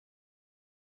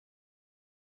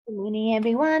Good morning,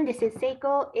 everyone. This is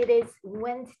Seiko. It is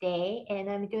Wednesday, and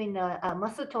I'm doing the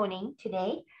muscle toning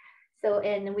today.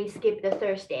 And we skip the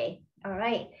Thursday. All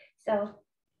right. So,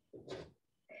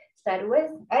 start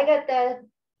with, I got the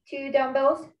 2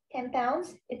 dumbbells, 10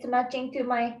 pounds. It's matching to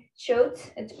my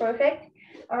shorts. It's perfect.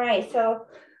 All right. So,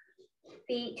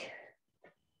 feet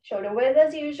shoulder width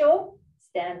as usual.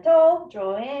 Stand tall,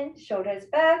 draw in, shoulders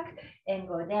back, and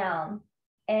go down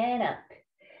and up.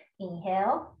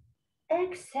 Inhale.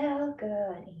 Exhale,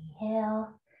 good.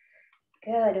 Inhale.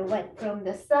 Good. Went from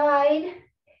the side.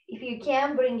 If you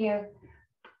can, bring your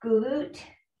glute,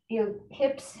 your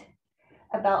hips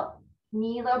about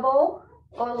knee level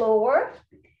or lower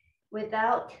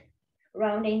without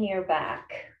rounding your back.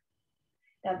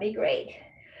 That'd be great.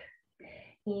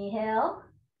 Inhale.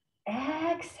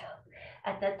 Exhale.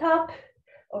 At the top,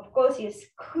 of course, you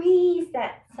squeeze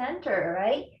that center,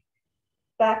 right?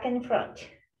 Back and front.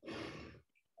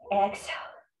 Exhale.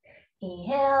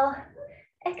 Inhale.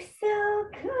 Exhale.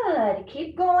 Good.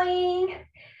 Keep going.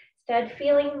 Start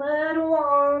feeling little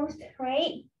warmth,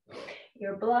 right?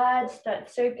 Your blood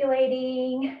starts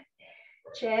circulating.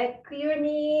 Check your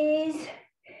knees.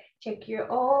 Check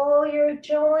all your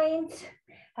joints.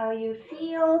 How you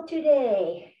feel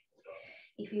today.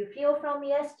 If you feel from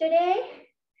yesterday,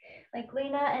 like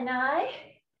Lena and I,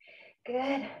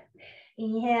 good.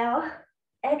 Inhale.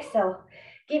 Exhale.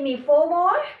 Give me 4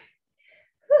 more.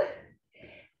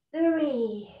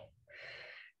 3,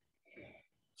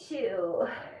 2,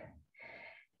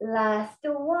 last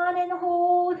 1 and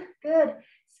hold. Good.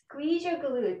 Squeeze your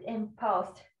glute and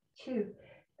pulse. 2,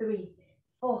 3,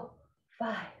 4,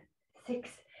 5, 6,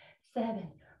 7.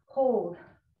 Hold.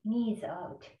 Knees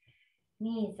out.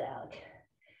 Knees out.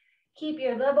 Keep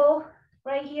your level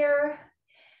right here.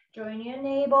 Join your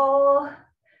navel.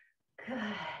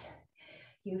 Good.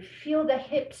 You feel the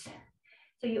hips.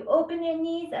 So you open your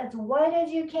knees as wide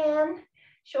as you can.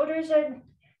 Shoulders are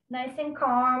nice and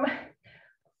calm.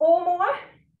 4 more.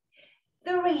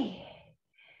 3,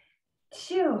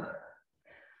 2,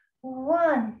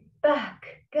 1. Back.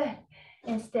 Good.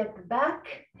 And step back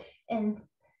and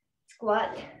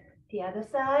squat the other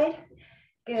side.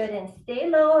 Good. And stay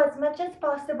low as much as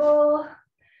possible.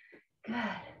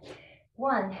 Good.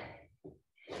 1,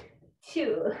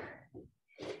 2,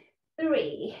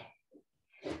 3,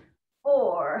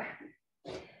 4,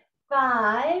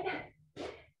 5,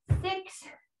 6,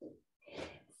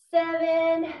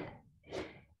 7,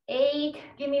 8.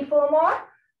 Give me 4 more.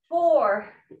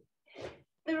 4,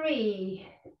 3,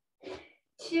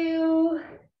 2.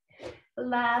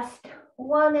 Last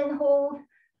 1 and hold.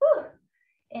 Whew.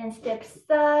 And step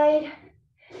side,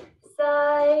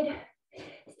 side.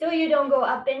 Still you don't go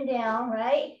up and down,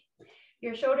 right?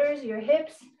 Your shoulders, your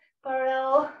hips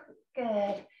parallel.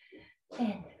 Good.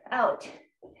 And out,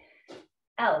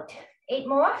 out. 8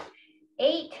 more.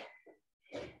 8,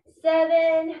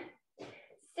 7,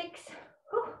 6,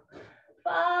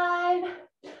 5,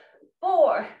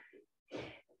 4,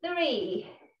 3,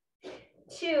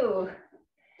 2.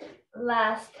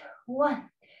 Last 1.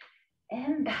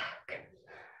 And back.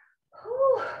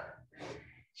 Whew.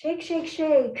 Shake, shake,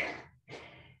 shake.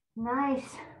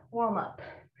 Nice warm up.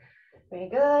 Very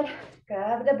good.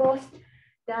 Grab the both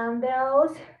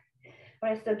dumbbells. All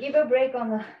right, so give a break on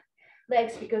the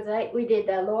legs because we did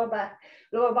the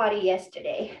lower body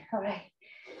yesterday. All right,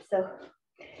 so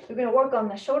we're gonna work on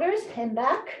the shoulders and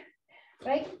back,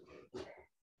 right?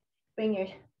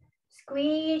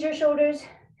 Squeeze your shoulders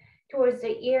towards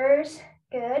the ears,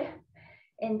 good.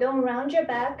 And don't round your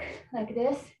back like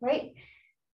this, right?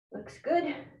 Looks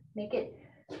good, make it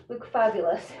look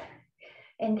fabulous.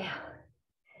 And down.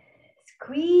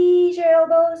 Squeeze your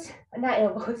elbows, not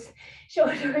elbows,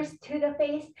 shoulders to the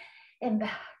face and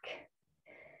back.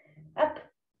 Up,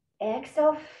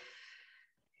 exhale,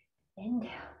 and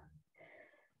down.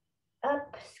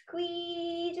 Up,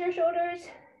 squeeze your shoulders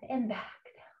and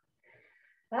back.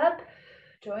 Down. Up,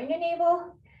 join your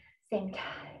navel, same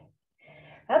time.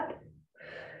 Up.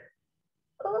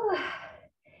 Ooh.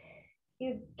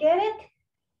 You get it?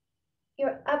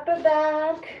 Your upper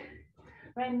back,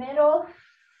 right middle.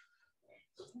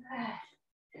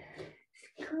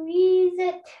 Squeeze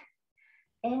it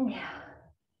and down.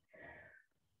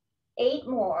 8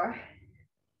 more.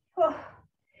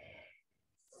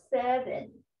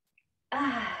 7.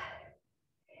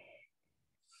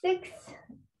 6.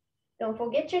 Don't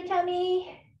forget your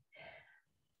tummy.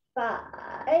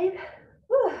 5.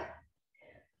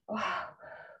 Wow.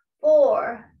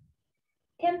 4.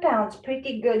 10 pounds,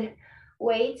 pretty good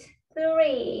weight.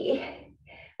 3.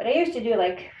 But I used to do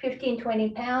like 15, 20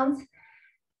 pounds.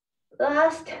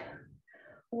 Last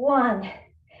 1.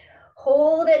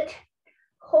 Hold it.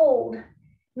 hold.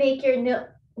 Make your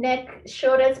neck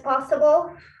short as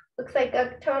possible. Looks like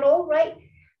a turtle, right?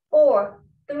 4,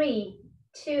 3,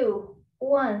 2,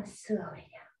 1. Slow it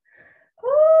down.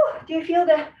 Oh, do you feel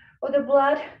the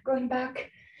blood going back,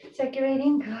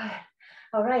 circulating? Good.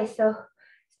 All right, so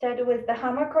start with the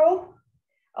hammer curl.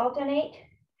 Alternate.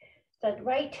 Start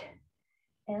right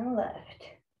and left.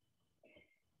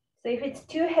 So if it's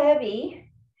too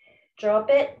heavy, drop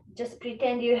it. Just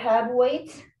pretend you have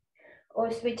weights,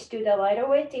 or switch to the lighter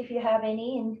weights if you have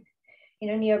any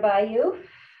nearby you.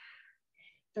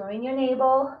 Join your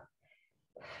navel.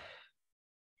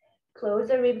 Close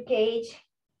the rib cage.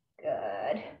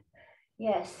 Good.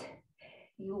 Yes.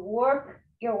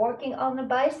 You're working on the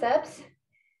biceps.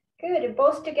 Good.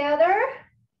 Both together.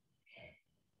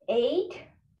 8,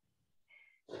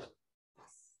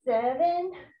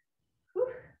 7,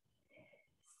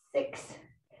 6.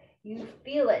 You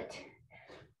feel it.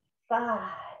 5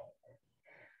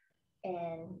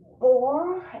 and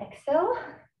 4. Exhale.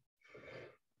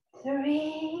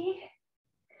 3,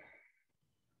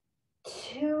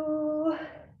 2.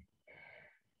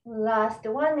 Last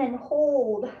one, and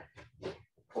hold.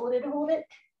 Hold it,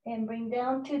 and bring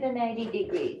down to the 90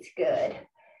 degrees. Good.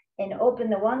 And open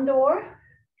the one door.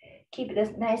 Keep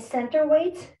this nice center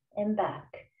weight and back.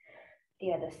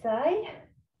 The other side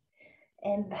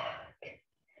and back.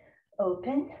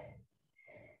 Open.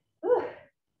 Whew.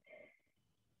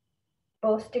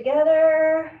 Both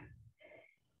together.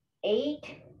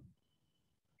 8,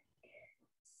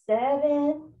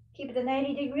 7. Keep the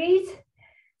 90 degrees.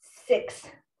 6.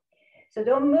 So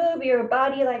don't move your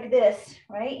body like this,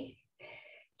 right?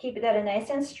 Keep that nice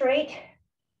and straight.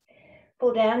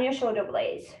 Pull down your shoulder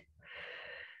blades.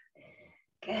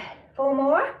 Good. 4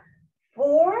 more.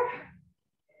 4,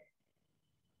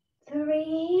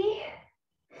 3,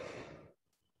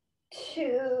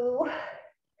 2.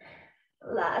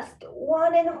 Last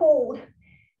one, and hold.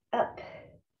 Up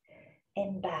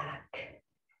and back.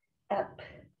 Up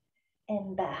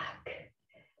and back.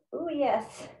 Oh,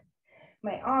 yes.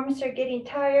 My arms are getting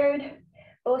tired.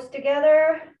 Both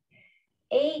together.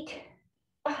 8,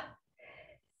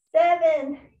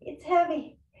 7. It's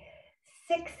heavy.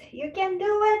 6. You can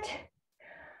do it.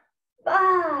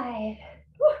 5,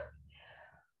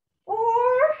 4,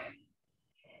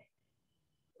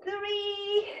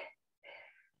 3,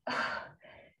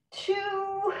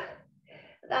 2.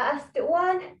 Last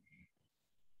one.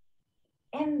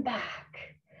 And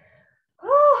back.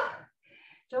 Oh,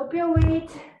 drop your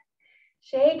weight.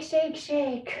 Shake, shake,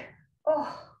 shake.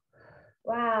 Oh,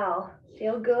 wow.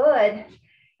 Feel good.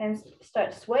 And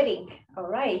start sweating. All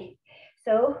right.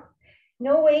 So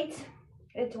no weights.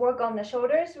 Let's work on the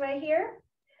shoulders right here.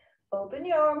 Open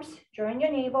your arms. Join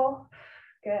your navel.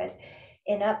 Good.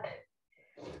 And up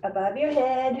above your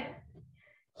head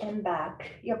and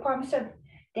back. Your palms are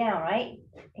down, right?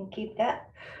 And keep that.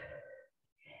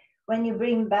 When you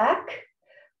bring back,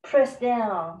 press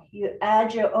down. You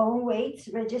add your own weights,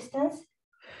 resistance.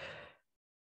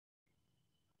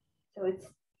 So it's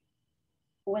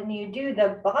when you do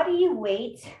the body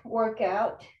weight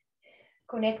workout,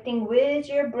 connecting with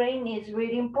your brain is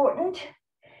really important.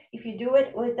 If you do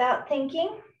it without thinking,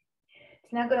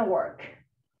 it's not going to work.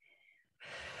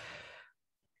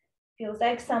 Feels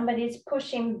like somebody's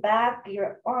pushing back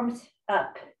your arms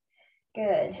up.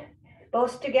 Good.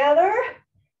 Both together.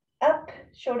 Up,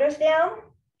 shoulders down,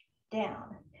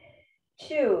 down.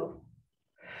 2,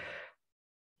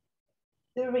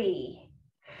 3.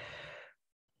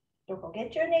 Don't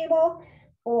forget your navel.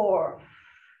 4,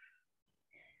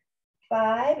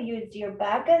 5. Use your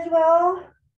back as well.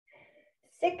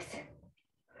 6,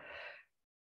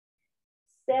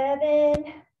 7.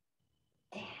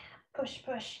 Push,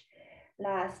 push.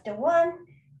 Last one.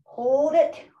 Hold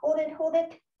it, hold it, hold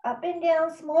it. Up and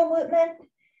down, small movement.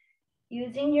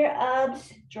 Using your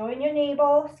abs, join your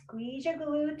navel, squeeze your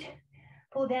glute,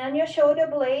 pull down your shoulder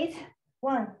blades.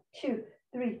 1, 2,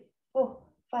 3, 4,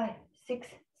 5, 6,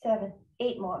 7,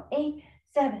 8 more. 8,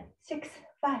 7, 6,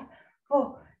 5,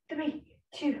 4, 3,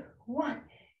 2, 1.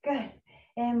 Good.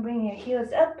 And bring your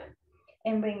heels up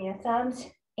and bring your thumbs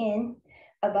in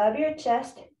above your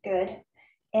chest. Good.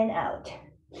 And out.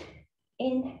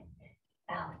 In,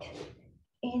 out,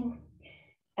 in,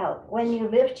 out. When you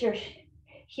lift your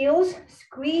heels,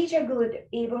 squeeze your glute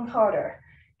even harder.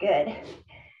 Good.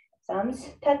 Thumbs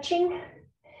touching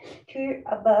to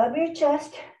above your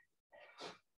chest.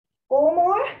 4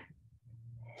 more.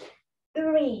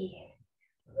 3,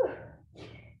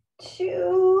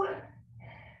 2.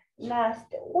 Last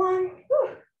one.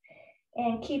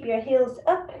 And keep your heels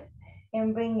up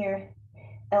and bring your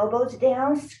elbows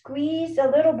down. Squeeze a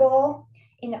little ball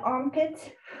in the armpits.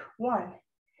 1,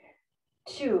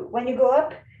 2. When you go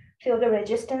up, feel the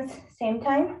resistance. Same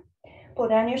time, pull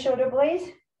down your shoulder blades.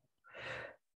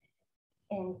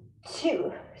 And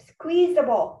 2. Squeeze the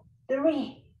ball.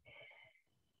 3,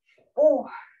 4.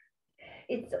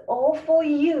 It's all for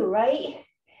you, right?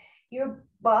 Your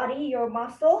body, your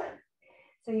muscle.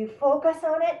 So you focus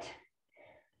on it.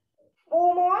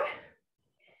 4 more.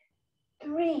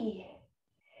 3,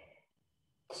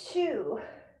 2.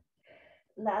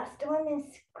 Last one, and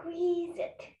squeeze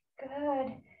it.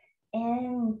 Good.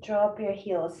 And drop your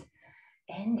heels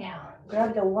and down.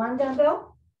 Grab the one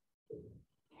dumbbell.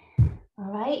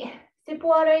 All right. Sip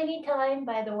water anytime,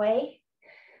 by the way.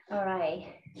 All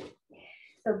right.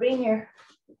 So bring your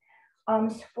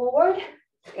arms forward.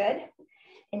 Good.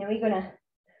 And we're going to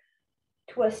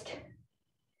twist.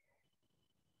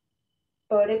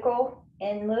 Vertical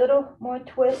and little more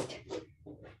twist.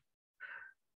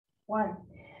 1.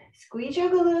 Squeeze your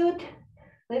glute.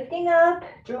 Lifting up.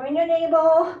 Drawing your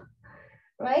navel.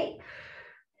 Right?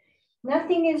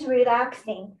 Nothing is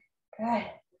relaxing. Good.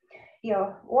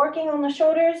 You're working on the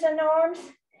shoulders and arms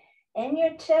and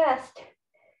your chest.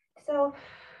 So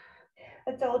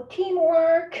it's all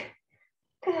teamwork.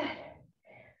 Good.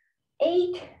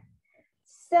 8,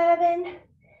 7,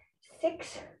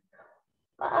 6,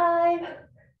 5,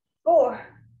 4,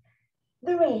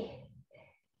 3,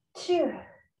 2,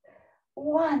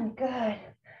 1. Good.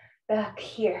 Back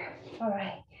here. All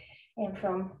right. And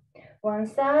from one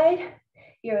side,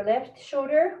 your left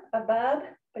shoulder above,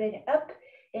 put it up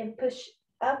and push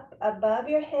up above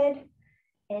your head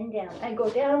and down. I go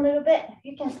down a little bit.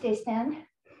 You can stay stand.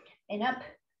 And up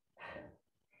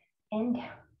and down.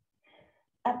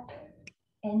 Up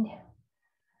and down.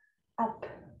 Up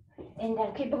and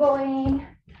down. Keep going.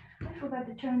 I forgot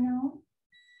to turn on.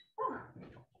 Oh,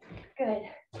 good.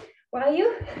 While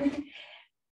you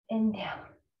and down.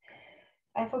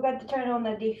 I forgot to turn on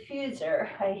the diffuser.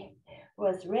 I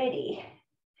was ready.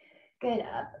 Good.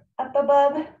 Up, up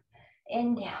above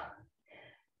and down.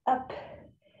 Up,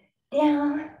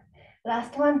 down.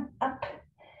 Last one. Up,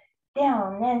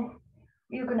 down. Then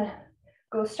you're gonna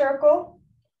go circle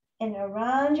and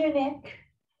around your neck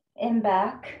and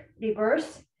back.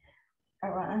 Reverse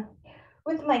around.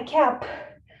 With my cap,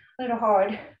 a little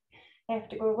hard. I have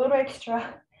to go a little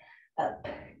extra. Up.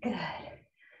 Good.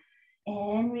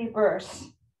 And reverse.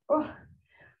 Oh.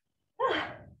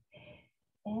 Ah.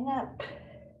 And up.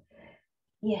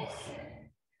 Yes.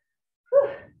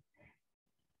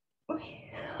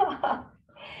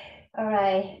 All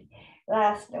right.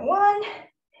 Last one.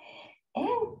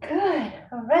 And good.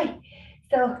 All right.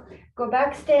 So go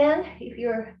back stand if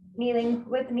you're kneeling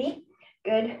with me.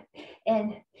 Good.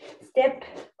 And step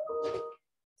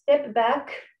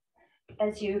back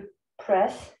as you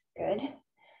press. Good.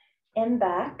 And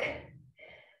back.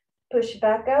 Push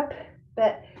back up,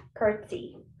 but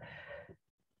curtsy.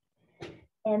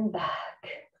 And back.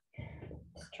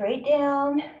 Straight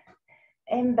down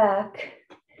and back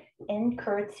and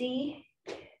curtsy.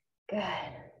 Good.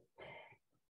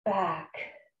 Back.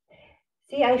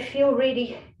 See, I feel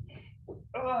really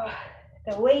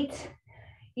the weight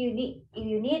you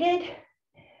needed.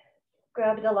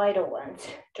 Grab the lighter ones.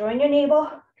 Join your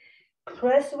navel.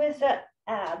 Press with the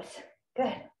abs.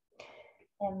 Good.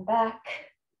 And back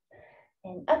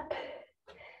and up.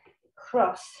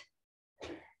 Cross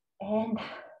and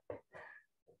up.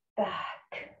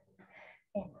 Back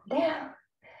and down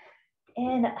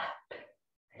and up.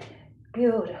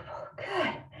 Beautiful.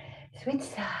 Good. Switch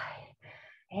side.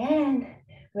 And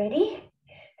ready?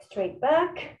 Straight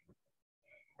back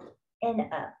and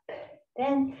up.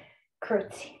 Then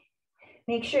curtsy.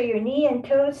 Make sure your knee and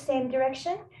toes same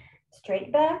direction.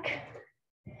 Straight back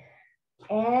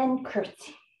and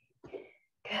curtsy.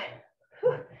 Good.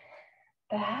 Whew.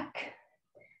 Back.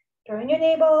 Turn your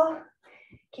navel.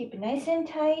 Keep it nice and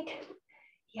tight.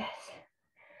 Yes.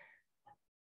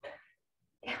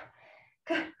 Down.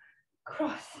 Good.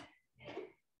 Cross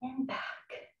and back.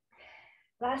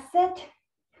 Last set.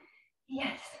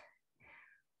 Yes.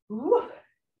 Woo.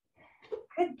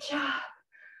 Good job.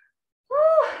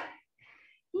 Oh,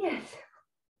 yes.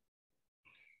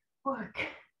 Work.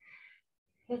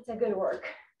 It's a good work.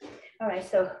 All right,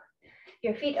 so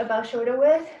your feet above shoulder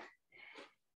width,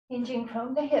 hinging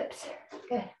from the hips.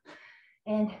 Good.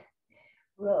 And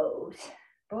rows.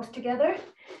 Both together,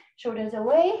 shoulders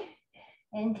away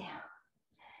and down.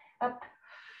 Up.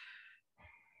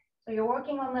 So you're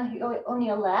working on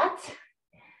your lats,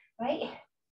 right?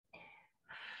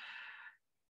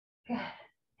 Good.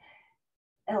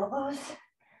 Elbows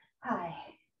high.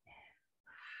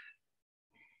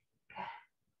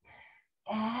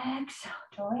 Good. Exhale,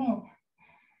 draw in.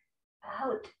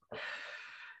 Out.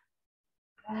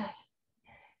 Good.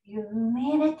 You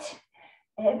mean it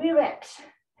every reps.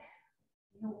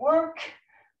 You work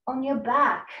on your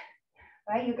back,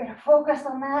 right? You're gonna focus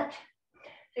on that.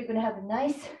 So you're gonna have a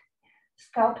nice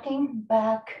sculpting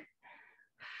back.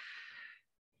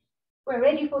 We're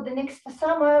ready for the next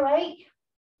summer, right?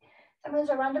 Summer's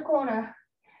around the corner.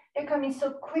 They're coming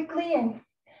so quickly and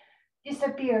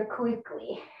disappear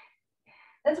quickly.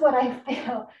 That's what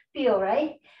I feel,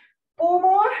 right? 4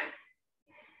 more.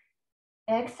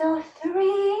 Exhale,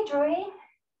 3, drain.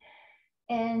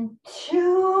 And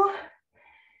 2.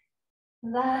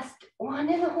 Last one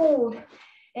is a hold.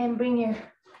 And bring your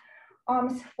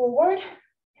arms forward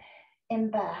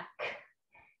and back.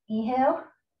 Inhale,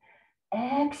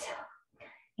 exhale,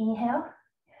 inhale,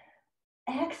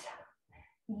 exhale,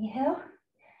 inhale,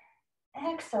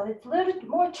 exhale. It's a little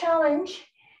more challenge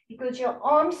because your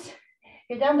arms,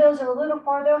 your dumbbells are a little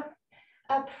farther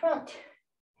up front.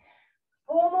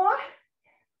 4 more.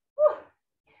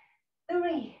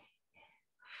 3,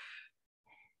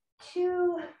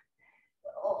 2.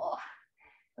 Oh,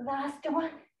 last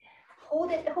one.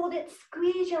 Hold it,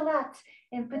 squeeze your lats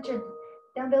and put your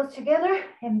dumbbells together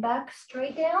and back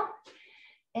straight down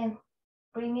and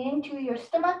bring into your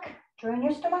stomach, join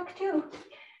your stomach too.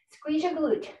 Squeeze your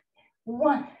glute.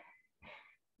 1,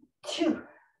 2,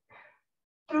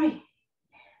 3,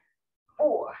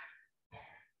 4,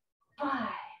 5,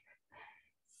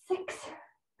 6,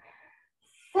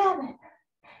 7,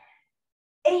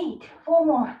 8. 4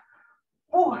 more.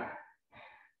 4,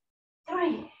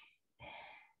 3,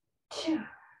 2,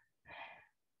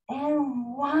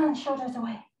 and 1. Shoulders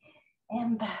away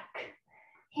and back.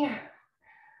 Here.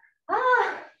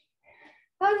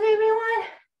 How's everyone?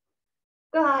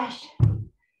 Gosh,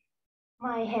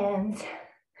 my hands.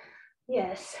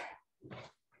 Yes.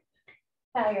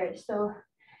 Tired, so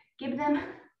give them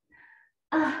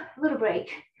a little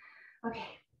break. Okay.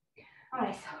 All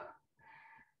right, so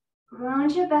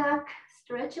round your back,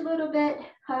 stretch a little bit,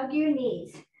 hug your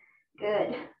knees.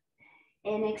 Good.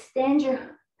 And extend your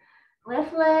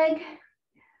left leg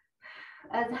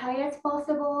as high as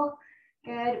possible.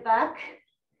 Good, back.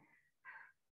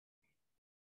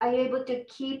 Are you able to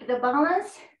keep the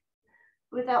balance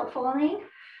without falling?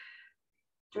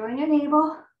 Join your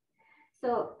navel.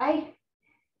 So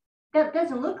that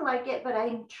doesn't look like it, but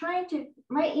I'm trying to,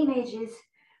 my image is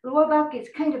lower back is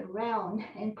kind of round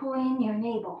and pull in your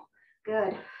navel.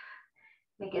 Good.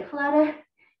 Make it flatter.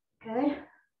 Good.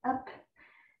 Up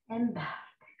and back.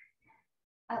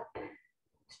 Up,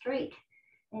 straight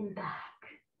and back.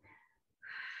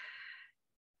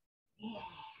 Yeah.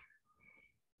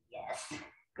 Yes.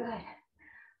 Good.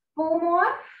 4 more.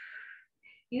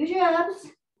 Use your abs.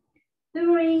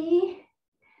 3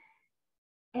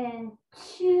 and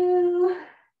 2.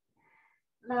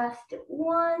 Last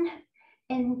 1.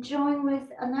 And join with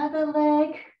another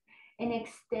leg and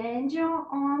extend your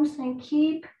arms and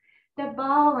keep the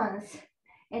balance.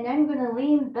 And I'm gonna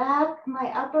lean back my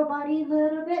upper body a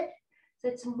little bit so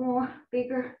it's more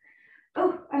bigger.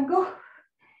 Oh, and go.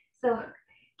 So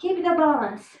keep the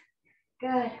balance.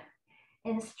 Good.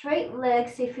 And straight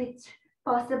legs if it's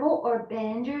possible, or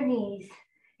bend your knees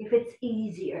if it's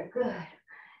easier. Good.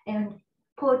 And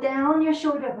pull down your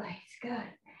shoulder blades. Good.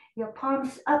 Your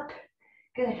palms up.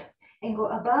 Good. And go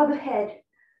above head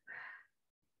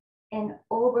and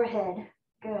overhead.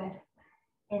 Good.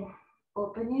 And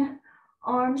open your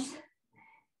arms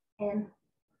and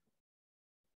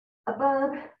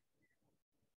above,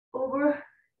 over,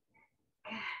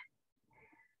 good.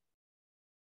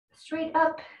 Straight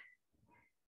up,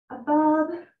 above,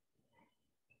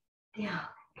 down.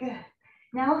 Good.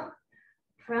 Now,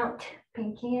 front,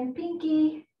 pinky and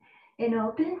pinky, and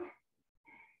open.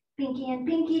 Pinky and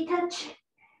pinky touch,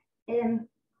 and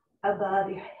above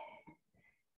your head.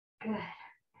 Good.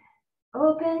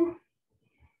 Open,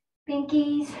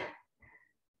 pinkies,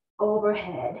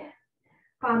 overhead.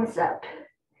 Palms up.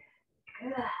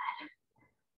 Good.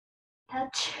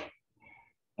 Touch,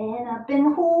 and up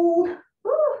and hold.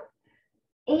 Woo.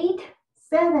 8,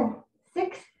 7,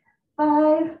 6,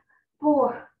 5,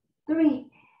 4,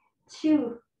 3,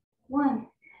 2, 1.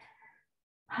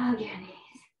 Hug your knees.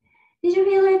 Did you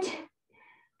feel it?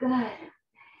 Good.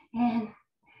 And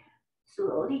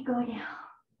slowly go down.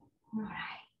 All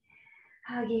right.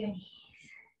 Hug your knees.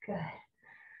 Good.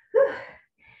 Whew.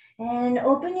 And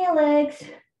open your legs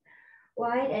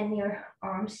wide and your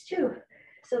arms too.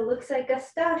 So it looks like a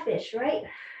starfish, right?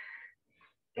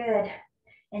 Good.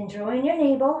 And join your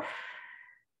navel.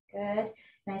 Good.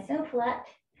 Nice and flat.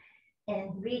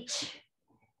 And reach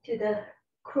to the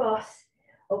cross,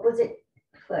 opposite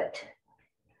foot.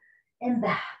 And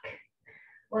back.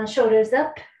 One shoulder's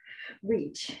up.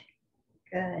 Reach.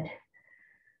 Good.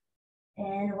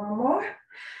 And one more.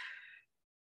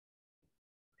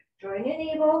 Drawing your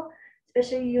navel,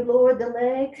 especially you lower the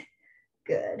legs.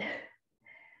 Good.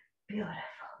 Beautiful.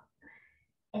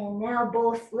 And now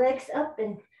both legs up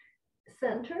and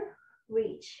center,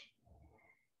 reach.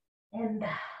 And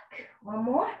back. One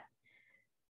more.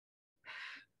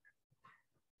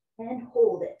 And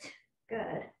hold it.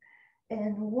 Good.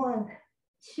 And 1,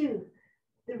 2,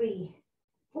 3,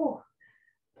 4,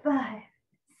 5,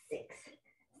 6,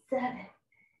 7,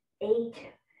 8,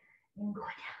 and go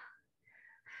down.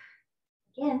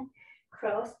 Again,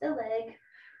 cross the leg,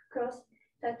 cross,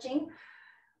 touching,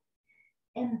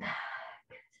 and back.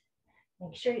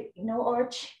 Make sure no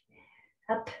arch,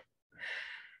 up.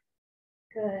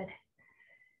 Good.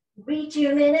 Reach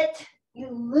your minute. You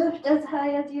lift as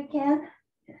high as you can.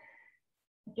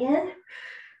 Again,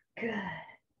 good.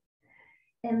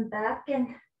 And back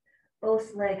and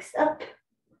both legs up.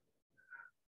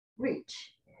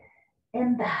 Reach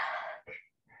and back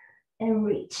and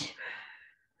reach.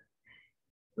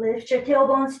 Lift your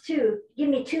tailbones too. Give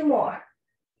me 2 more.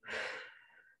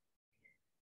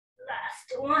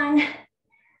 Last one.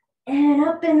 And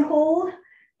up and hold.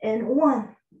 And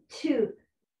 1, 2,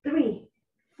 3,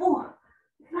 4,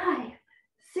 5,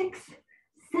 6,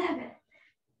 7,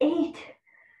 8,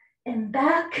 and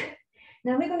back.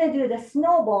 Now we're going to do the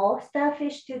snowball,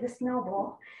 starfish to the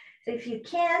snowball. So if you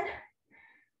can,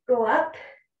 go up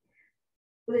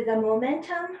with the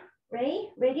momentum.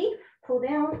 Ready? Pull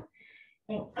down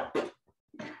and up.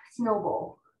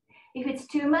 Snowball. If it's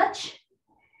too much,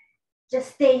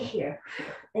 just stay here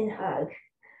and hug.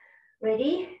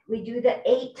 Ready? We do the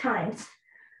 8 times.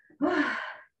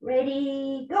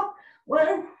 Ready, go.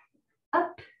 1,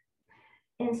 up,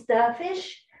 and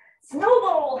starfish,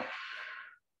 snowball.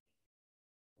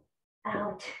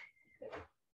 Out,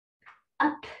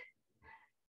 up,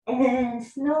 and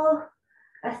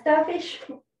starfish.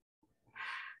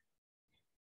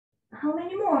 How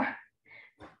many more?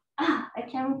 I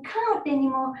can't count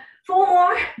anymore. 4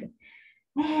 more.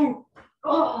 And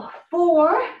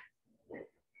 4,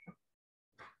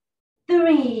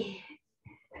 3,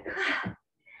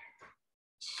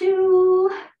 2,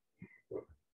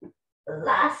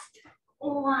 last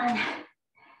one,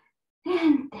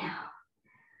 and down.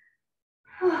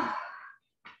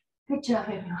 Good job,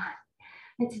 everyone.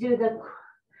 Let's do the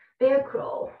bear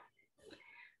crawl.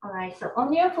 All right, so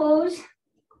on your toes,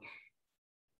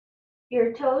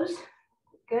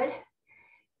 good,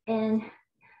 and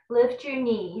lift your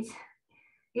knees.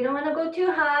 You don't want to go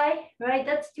too high, right?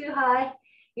 That's too high.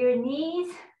 Your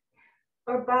knees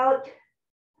are about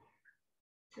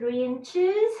 3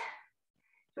 inches,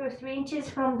 2 or 3 inches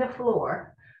from the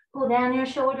floor. Pull down your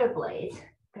shoulder blades.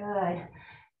 Good.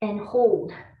 And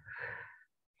hold.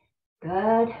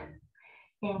 Good.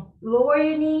 And lower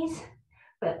your knees,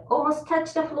 but almost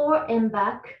touch the floor and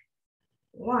back.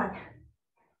 1,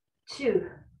 2,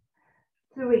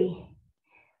 3,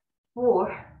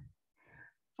 4.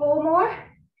 4 more.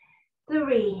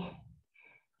 3,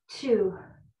 2,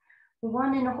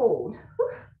 1, and hold.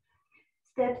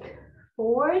 Step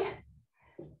forward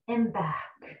and back.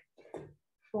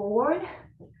 Forward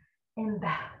and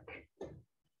back.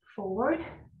 Forward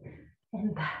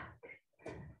and back.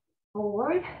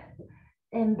 Forward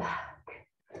and back.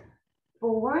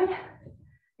 Forward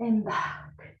and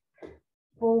back.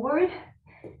 Forward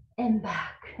and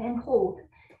back. And hold.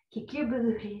 Kick your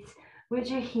booties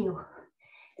with your heel.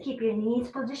 Keep your knees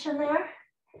positioned there.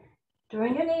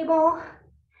 Turn your navel.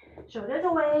 Shoulders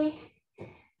away.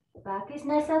 Back is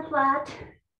nice and flat.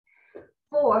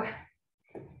 4,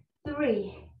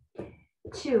 3,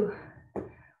 2,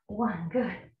 1.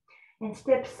 Good. And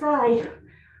step side.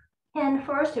 Hand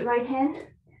first, right hand,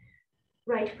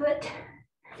 right foot,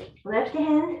 left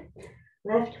hand,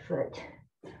 left foot,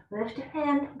 left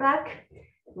hand back,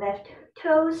 left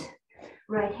toes,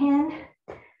 right hand,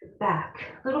 back.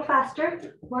 A little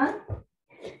faster. 1,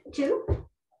 2,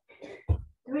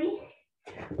 3.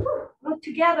 Look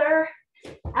together.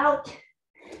 Out,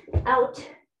 out,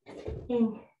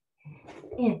 in,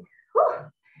 in.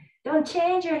 Don't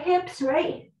change your hips,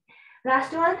 right?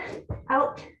 Last one.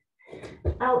 Out,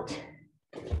 out,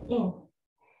 in,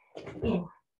 in.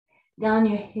 Down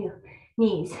your heel,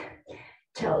 knees,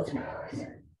 toes, nose.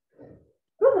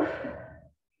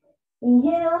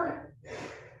 Inhale,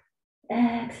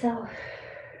 exhale.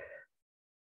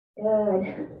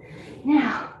 Good.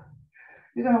 Now,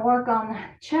 we're going to work on the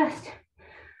chest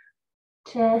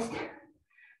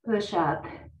push up.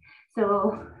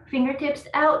 So fingertips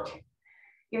out.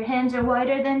 Your hands are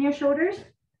wider than your shoulders.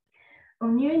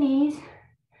 On your knees,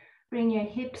 bring your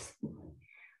hips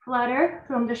flatter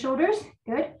from the shoulders.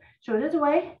 Good. Shoulders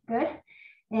away. Good.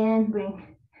 And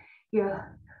bring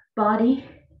your body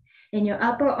and your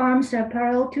upper arms are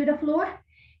parallel to the floor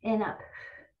and up.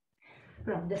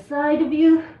 From the side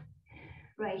view,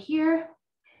 right here,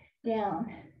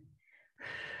 down.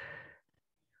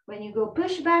 When you go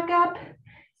push back up,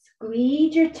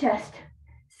 squeeze your chest,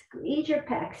 squeeze your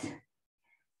pecs.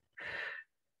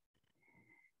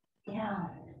 Down.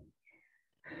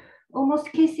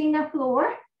 Almost kissing the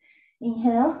floor.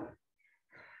 Inhale.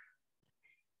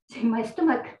 See my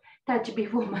stomach touch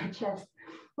before my chest.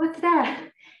 What's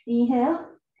that? Inhale.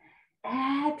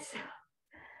 Exhale.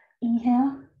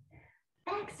 Inhale.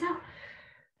 Exhale.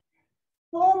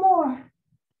 4 more.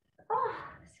 Oh,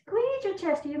 squeeze your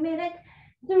chest. You made it.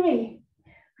 3.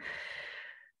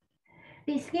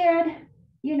 Be scared.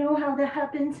 You know how that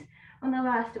happens on the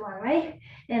last one, right?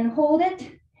 And hold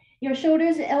it. Your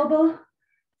shoulders, elbow,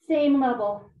 same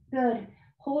level. Good.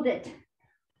 Hold it.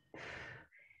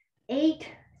 8,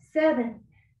 7,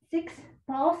 6,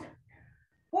 pause.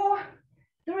 4,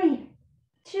 3,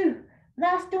 2.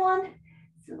 Last one.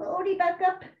 Slowly back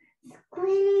up.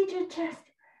 Squeeze your chest,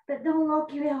 but don't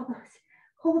lock your elbows.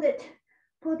 Hold it.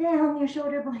 Pull down your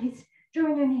shoulder blades.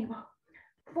 Join your navel.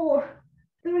 4,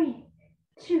 3,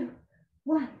 2,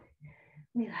 1.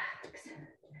 Relax.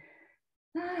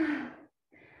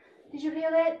 Did you feel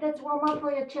it? That's warm up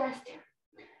for your chest.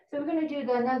 So we're going to do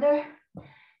another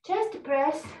chest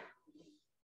press.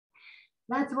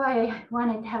 That's why I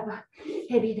wanted to have a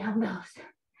heavy dumbbells.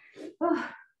 Oh,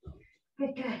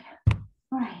 good, good.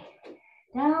 All right,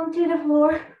 down to the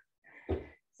floor.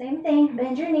 Same thing,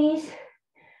 bend your knees.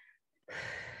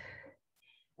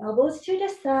 Elbows to the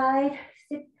side.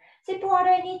 Sip water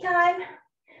anytime.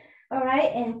 All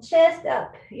right, and chest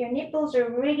up. Your nipples are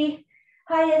really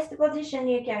highest position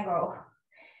you can go.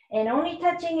 And only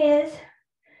touching is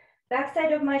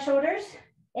backside of my shoulders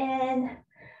and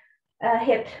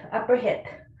hip, upper hip.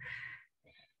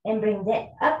 And bring that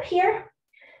up here.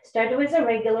 Start with a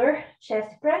regular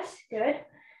chest press, good.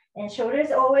 And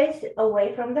shoulders always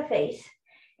away from the face.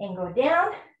 And go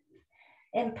down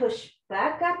and push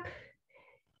back up.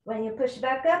 When you push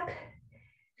back up,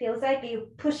 feels like you're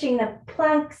pushing the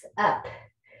planks up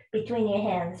between your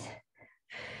hands.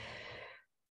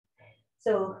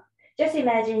 So just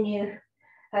imagine you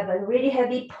have a really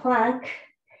heavy plank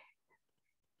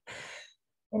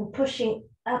and pushing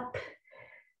up.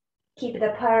 Keep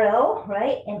the parallel,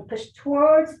 right? And push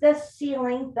towards the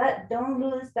ceiling, but don't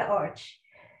lose the arch.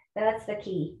 That's the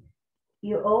key.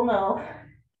 You all know.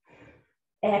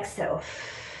 Exhale.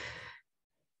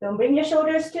 Don't bring your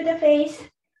shoulders to the face.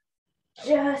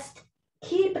 Just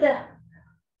keep the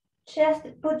chest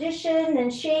position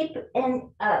and shape and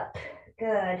up.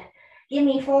 Good. Give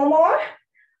me 4 more.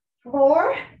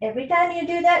 4. Every time you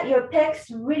do that, your pecs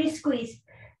really squeeze.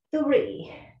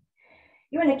 3.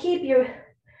 You want to keep your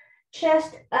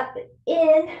chest up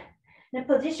in the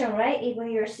position, right? Even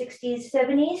your 60s,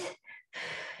 70s.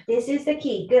 This is the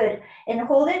key. Good. And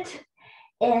hold it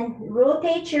and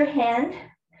rotate your hand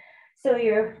so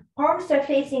your palms are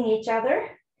facing each other.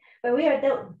 But we are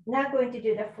not going to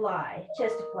do the fly,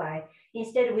 chest fly.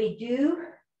 Instead, we do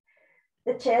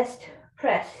the chest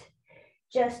press.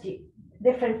 Just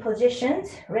different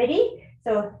positions. Ready?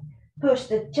 So push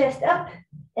the chest up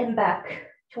and back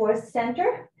towards the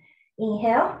center.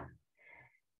 Inhale.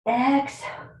 Exhale.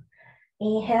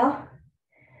 Inhale.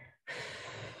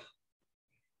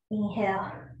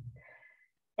 Inhale.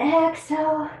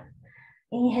 Exhale.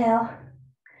 Inhale.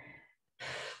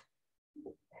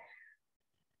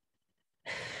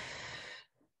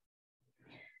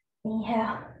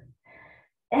 Inhale.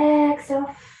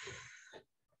 Exhale.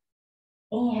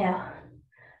 Inhale.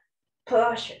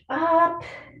 Push up.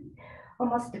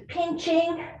 Almost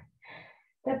pinching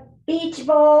the beach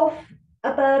ball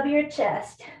above your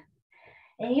chest.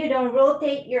 And you don't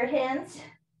rotate your hands.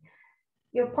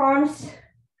 Your palms,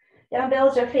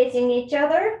 dumbbells are facing each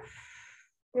other.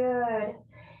 Good.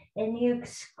 And you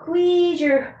squeeze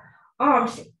your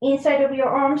arms, inside of your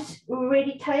arms,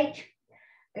 really tight.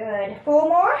 Good. 4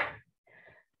 more.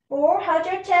 4, hug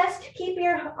your chest, keep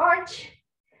your arch.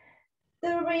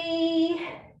 3,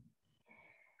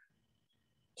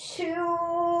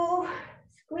 2,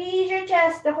 squeeze your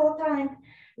chest the whole time.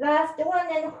 Last one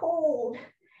and hold.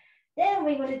 Then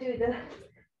we're going to do the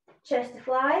chest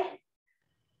fly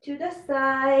to the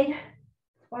side.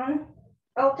 1,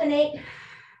 alternate.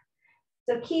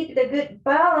 So keep the good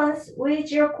balance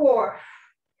with your core.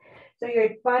 So your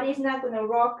body's not going to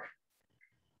rock,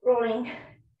 rolling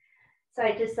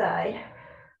side to side.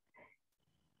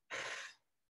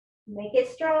 Make it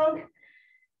strong.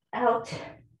 Out.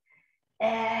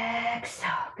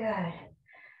 Exhale. Good.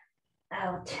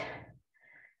 Out.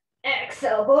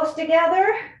 Exhale, both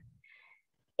together.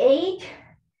 8.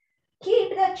 Keep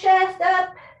the chest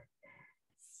up.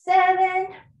 7.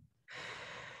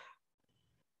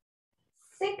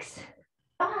 6.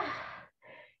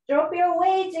 Drop your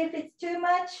weights if it's too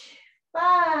much.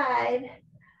 5.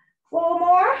 4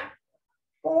 more.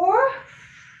 4.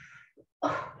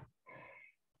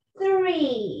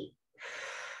 3.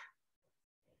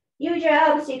 Use your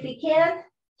abs if you can.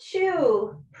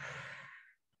 2.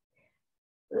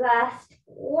 Last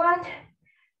 1.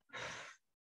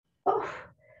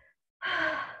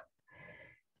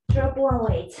 Drop 1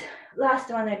 weight.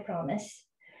 Last one, I promise.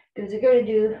 Because we're going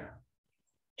to do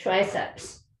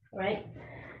triceps, right?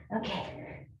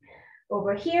 Okay.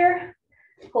 Over here,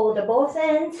 hold the both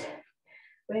ends.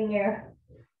 Bring your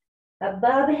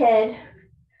above head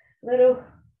a little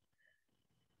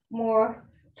more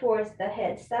towards the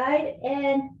head side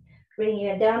and bring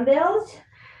your dumbbells,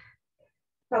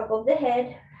 top of the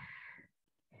head.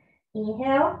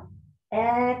 Inhale,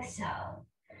 exhale.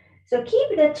 So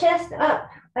keep the chest up.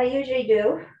 I usually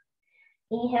do.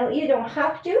 Inhale, you don't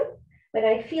have to, but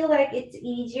I feel like it's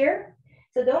easier.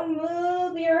 So don't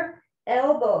move your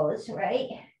elbows, right?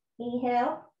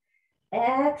 Inhale,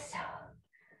 exhale.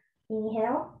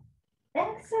 Inhale,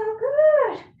 exhale,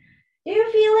 good. Do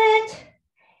you feel it?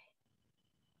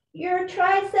 Your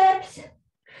triceps,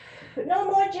 no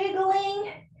more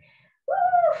jiggling.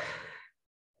 Woo.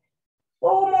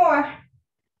 4 more.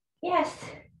 Yes.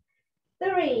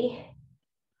 3.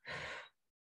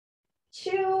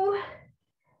 2.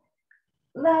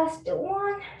 Last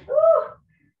 1. Ooh.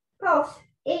 Pulse.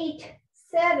 8,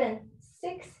 7,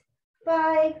 6,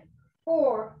 5,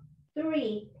 4,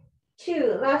 3,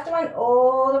 2. Last one,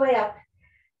 all the way up.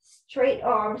 Straight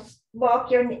arms,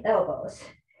 walk your elbows,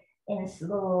 and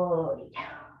slowly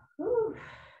down. Ooh.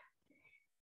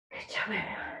 Good job,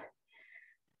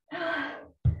 everyone.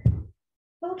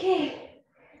 Okay,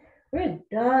 we're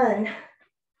done.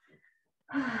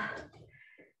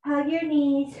 Hug your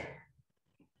knees.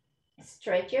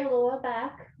 Stretch your lower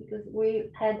back because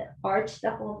we had arched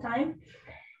the whole time.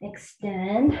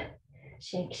 Extend.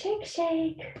 Shake, shake,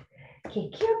 shake.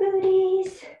 Kick your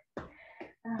booties.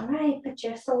 All right, put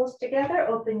your soles together.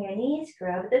 Open your knees.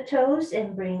 Grab the toes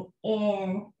and bring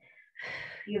in.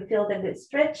 You feel the good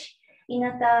stretch.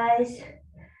 Inner thighs.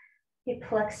 Hip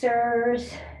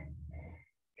flexors.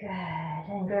 Good.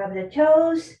 And grab the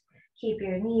toes. Keep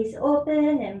your knees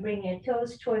open and bring your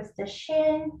toes towards the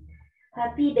shin.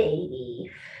 Happy baby.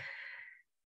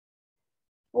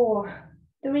 4,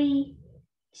 3,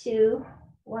 2,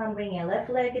 1. Bring your left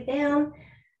leg down.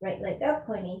 Right leg up,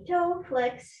 pointing toe,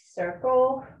 flex,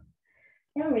 circle,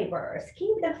 and reverse.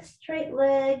 Keep the straight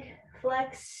leg,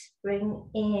 flex, bring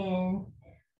in.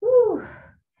 Woo.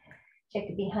 Check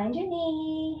it behind your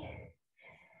knee.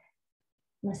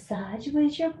 Massage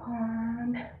with your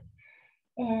palm.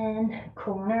 And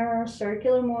corner,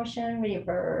 circular motion,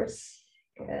 reverse.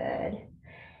 Good.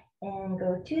 And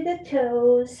go to the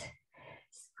toes.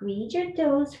 Squeeze your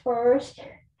toes first.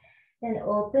 And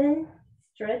open,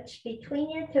 stretch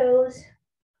between your toes.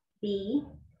 B.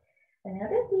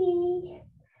 Another B.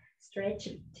 Stretch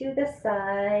to the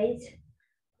sides.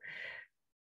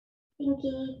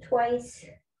 Pinky twice.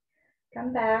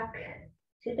 Come back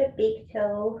to the big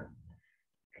toe.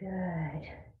 Good.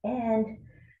 And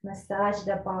massage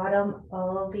the bottom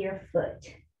of your foot.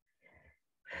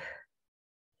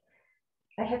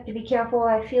 I have to be careful.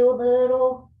 I feel a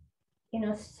little,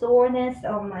 soreness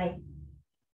on my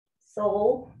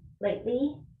sole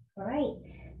lately. All right.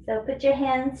 So put your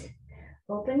hands,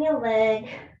 open your leg,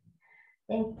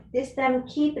 and this time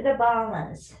keep the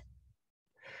balance.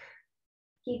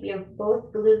 Keep your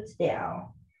both glutes down.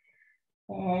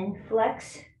 And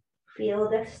flex. Feel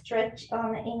the stretch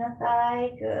on the inner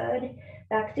thigh. Good.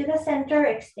 Back to the center.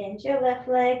 Extend your left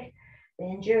leg.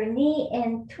 Bend your knee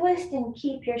and twist and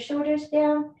keep your shoulders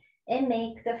down. And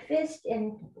make the fist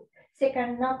and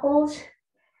second knuckles.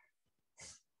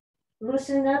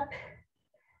 Loosen up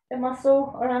the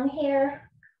muscle around here.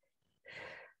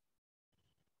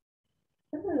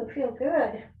 Ooh, feel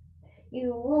good.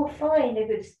 You will find a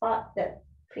good spot that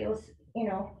feels,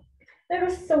 a little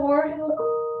sore, a little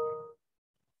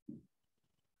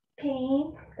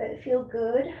pain, but feel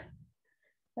good.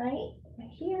 Right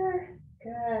here.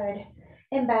 Good.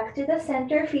 And back to the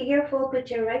center. Figure 4.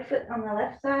 Put your right foot on the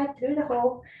left side through the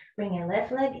hole. Bring your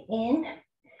left leg in.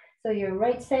 So your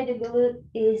right side of the glute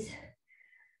is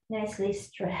nicely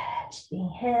stretched.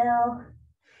 Inhale.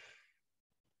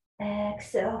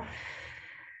 Exhale.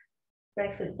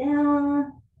 Right foot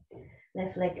down.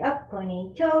 Left leg up.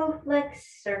 Pointing toe.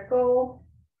 Flex. Circle.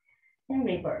 and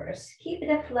reverse. Keep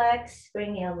the flex,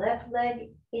 bring your left leg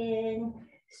in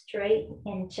straight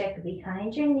and check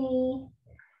behind your knee.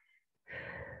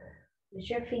 Use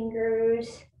your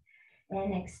fingers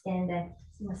and extend that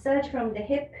massage from the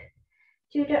hip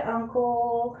to the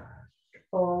ankle,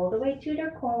 all the way to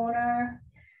the corner.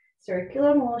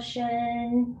 Circular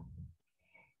motion.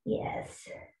 Yes.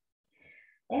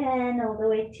 And all the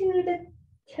way to the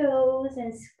toes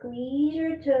and squeeze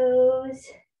your toes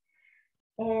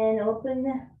and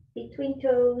open between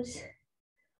toes.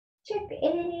 Check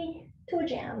any toe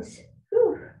jams.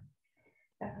 Whew.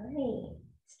 All right.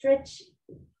 Stretch,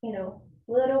 a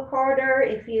little harder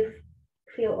if you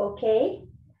feel okay.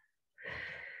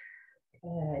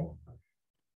 Good.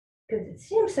 Because it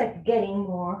seems like getting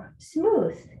more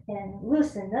smooth and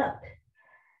loosen up.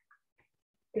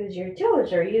 Because your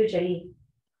toes are usually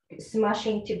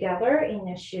smushing together in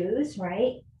the shoes,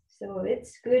 right? So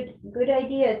it's good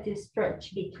idea to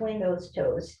stretch between those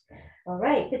toes. All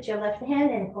right, put your left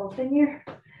hand and open your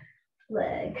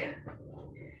leg.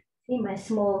 See my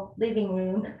small living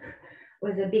room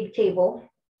with a big table.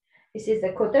 This is a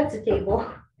kotatsu table.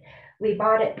 We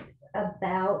bought it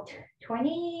about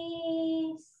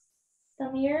 20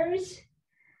 some years.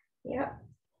 Yeah,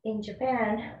 in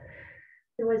Japan.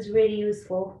 It was really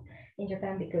useful in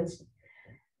Japan because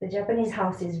the Japanese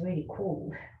house is really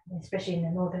cold, especially in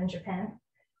the northern Japan.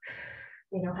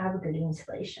 They don't have good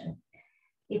insulation.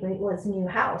 Even it was new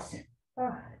house.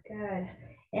 Oh, good.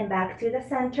 And back to the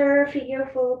center, figure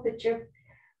four, put your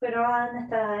foot on the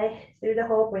thigh through the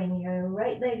hole, bring your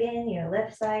right leg in, your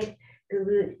left side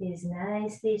glute is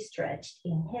nicely stretched.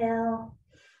 Inhale,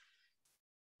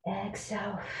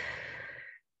 exhale.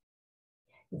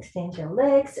 Extend your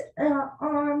legs,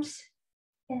 arms,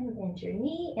 and bend your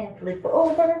knee and flip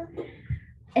over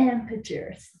and put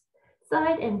your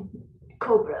side and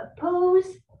cobra pose.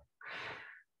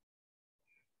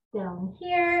 Down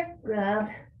here, grab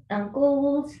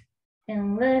ankles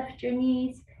and lift your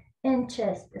knees and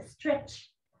chest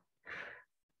stretch.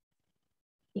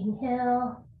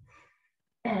 Inhale,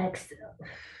 exhale.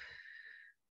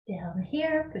 Down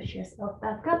here, push yourself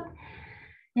back up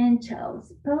and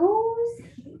child's pose.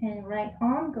 And right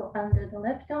arm go under the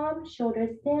left arm,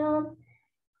 shoulders down.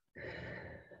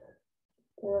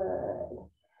 Good.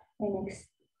 And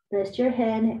rest your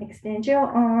head, extend your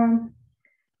arm,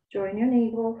 join your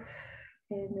navel,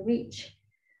 and reach.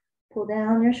 Pull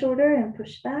down your shoulder and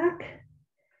push back.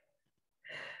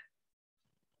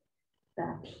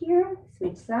 Back here,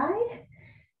 switch side.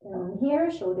 Down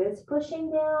here, shoulders pushing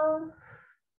down.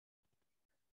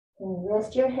 And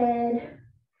rest your head,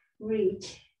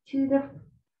 reach to the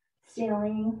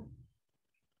ceiling,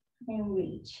 and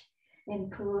reach. And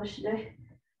push the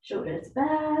shoulders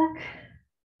back.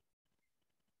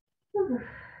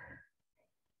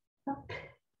 Up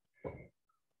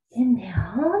and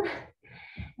down.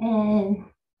 And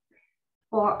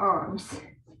forearms.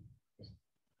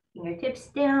 Fingertips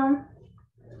down.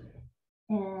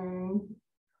 And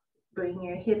bring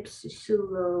your hips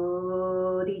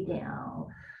slowly down.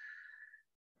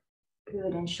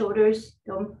 Good, and shoulders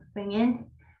don't bring in.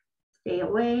 Stay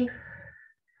away.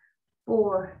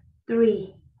 4,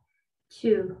 3,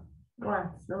 2, 1.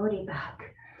 Slowly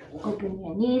back. Open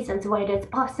your knees as wide as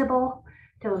possible.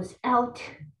 Toes out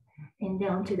and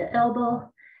down to the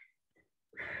elbow.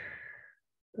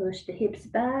 Push the hips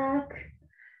back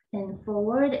and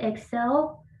forward.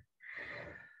 Exhale.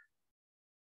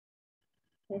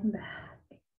 And back.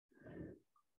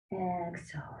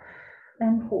 Exhale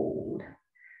and hold.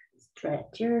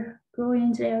 Stretch your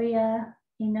groins area,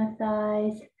 inner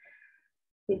thighs,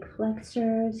 hip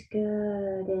flexors.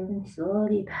 Good. And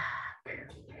slowly back.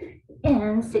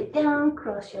 And sit down,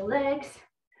 cross your legs,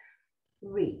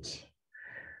 reach.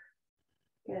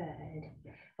 Good.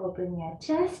 Open your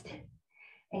chest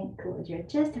and close your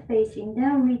chest, facing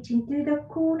down, reaching to the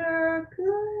corner.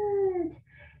 Good.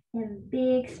 And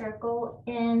big circle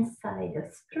inside the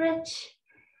stretch.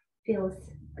 Feels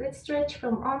good stretch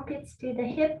from armpits to the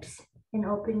hips. And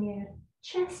open your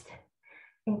chest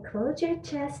and close your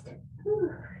chest. Whew,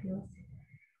 feels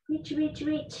reach, reach,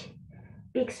 reach.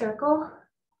 Big circle.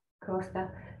 Cross the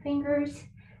fingers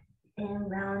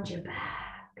and round your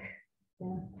back.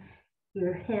 And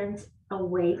your hands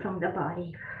away from the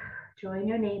body. Join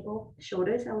your navel,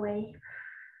 shoulders away.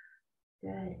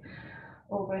 Good.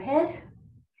 Overhead.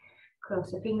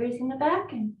 Cross the fingers in the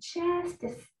back and chest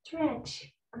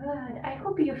stretch. Good. I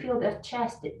hope you feel the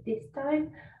chest this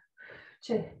time.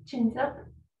 Chins up.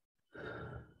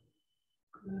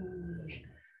 Good.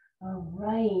 All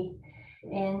right.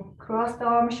 And cross the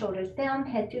arms, shoulders down,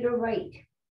 head to the right.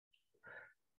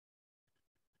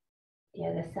 The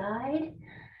other side.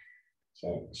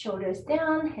 Shoulders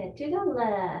down, head to the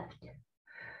left.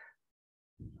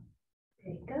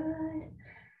 Very good.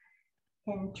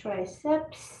 And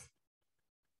triceps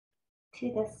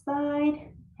to the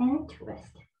side and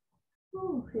twist.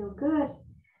 Oh, feel good.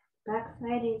 Back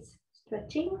side is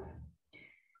stretching.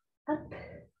 Up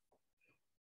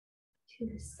to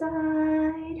the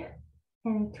side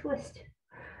and twist.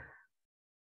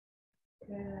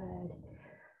 Good.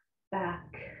 Back,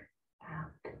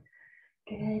 up.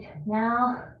 Good.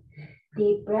 Now,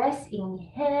 deep breaths.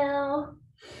 Inhale.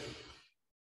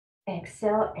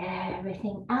 Exhale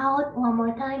everything out. One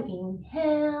more time.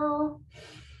 Inhale.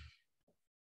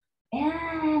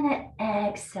 And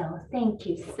exhale. Thank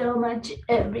you so much,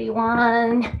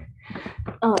 everyone.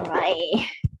 All right.